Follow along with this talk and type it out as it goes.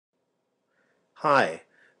Hi,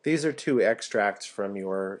 these are two extracts from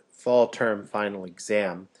your fall term final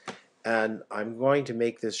exam, and I'm going to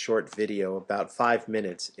make this short video about 5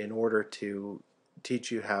 minutes in order to teach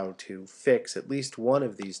you how to fix at least one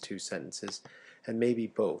of these two sentences and maybe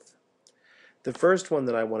both. The first one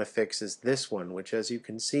that I want to fix is this one, which as you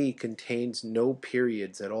can see contains no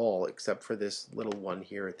periods at all except for this little one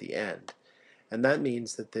here at the end. And that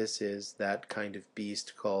means that this is that kind of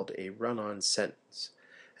beast called a run-on sentence.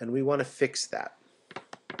 And we want to fix that.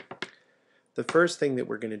 The first thing that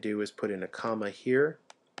we're going to do is put in a comma here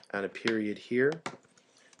and a period here,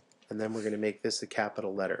 and then we're going to make this a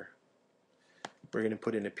capital letter. We're going to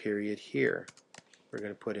put in a period here. We're going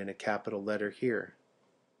to put in a capital letter here.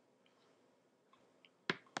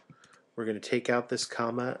 We're going to take out this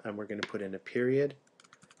comma and we're going to put in a period.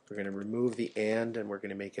 We're going to remove the and we're going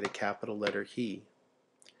to make it a capital letter he.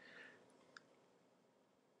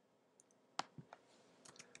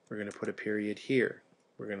 We're going to put a period here.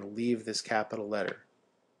 We're going to leave this capital letter.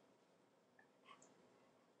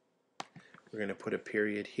 We're going to put a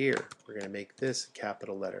period here. We're going to make this a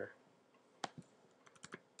capital letter.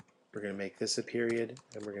 We're going to make this a period,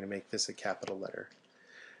 and we're going to make this a capital letter.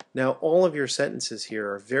 Now, all of your sentences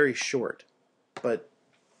here are very short, but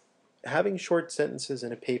having short sentences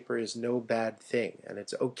in a paper is no bad thing, and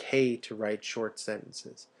it's okay to write short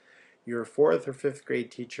sentences. Your 4th or 5th grade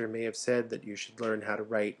teacher may have said that you should learn how to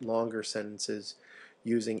write longer sentences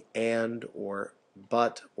using and or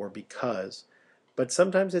but or because, but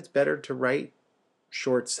sometimes it's better to write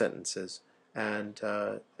short sentences and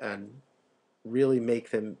really make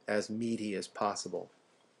them as meaty as possible.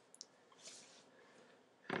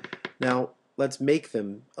 Now let's make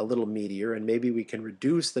them a little meatier, and maybe we can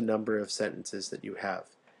reduce the number of sentences that you have.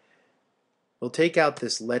 We'll take out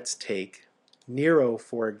this let's take. Nero,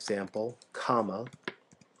 for example, comma,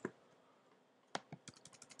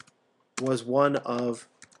 was one of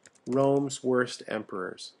Rome's worst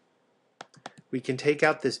emperors. We can take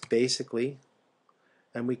out this basically,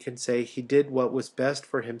 and we can say he did what was best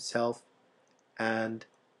for himself and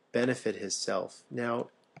benefit himself. Now,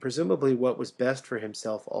 presumably what was best for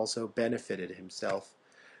himself also benefited himself,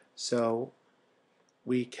 so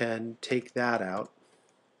we can take that out.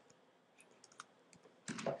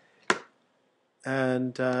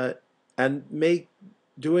 And make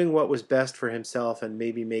doing what was best for himself and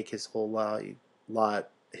maybe make his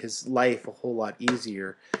his life a whole lot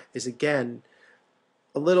easier is again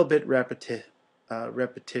a little bit repetitious.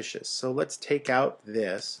 So let's take out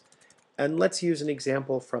this and let's use an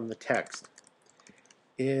example from the text.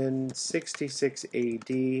 In 66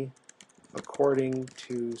 AD, according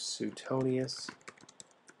to Suetonius,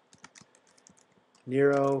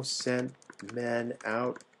 Nero sent men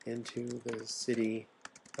out into the city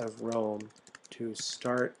of Rome to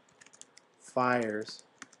start fires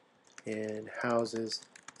in houses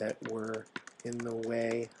that were in the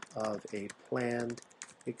way of a planned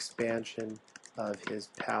expansion of his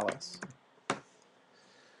palace.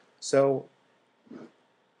 So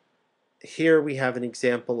here we have an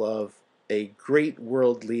example of a great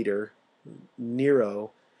world leader, Nero,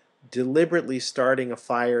 deliberately starting a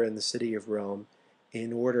fire in the city of Rome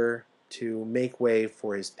in order to make way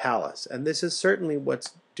for his palace. And this is certainly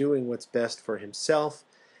doing what's best for himself,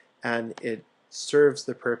 and it serves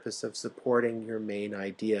the purpose of supporting your main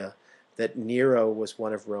idea that Nero was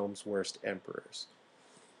one of Rome's worst emperors.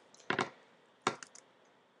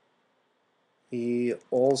 He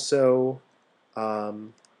also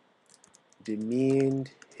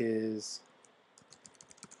demeaned his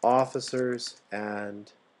officers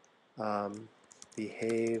and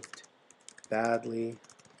behaved badly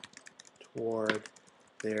toward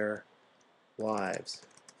their wives,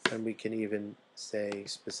 and we can even say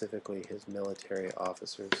specifically his military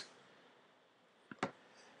officers.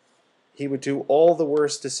 He would do all the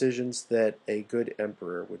worst decisions that a good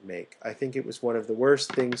emperor would make. I think it was one of the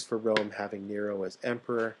worst things for Rome having Nero as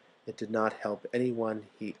emperor. It did not help anyone,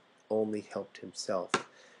 he only helped himself.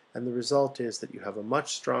 And the result is that you have a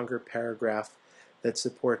much stronger paragraph that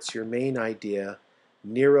supports your main idea.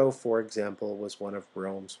 Nero, for example, was one of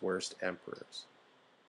Rome's worst emperors.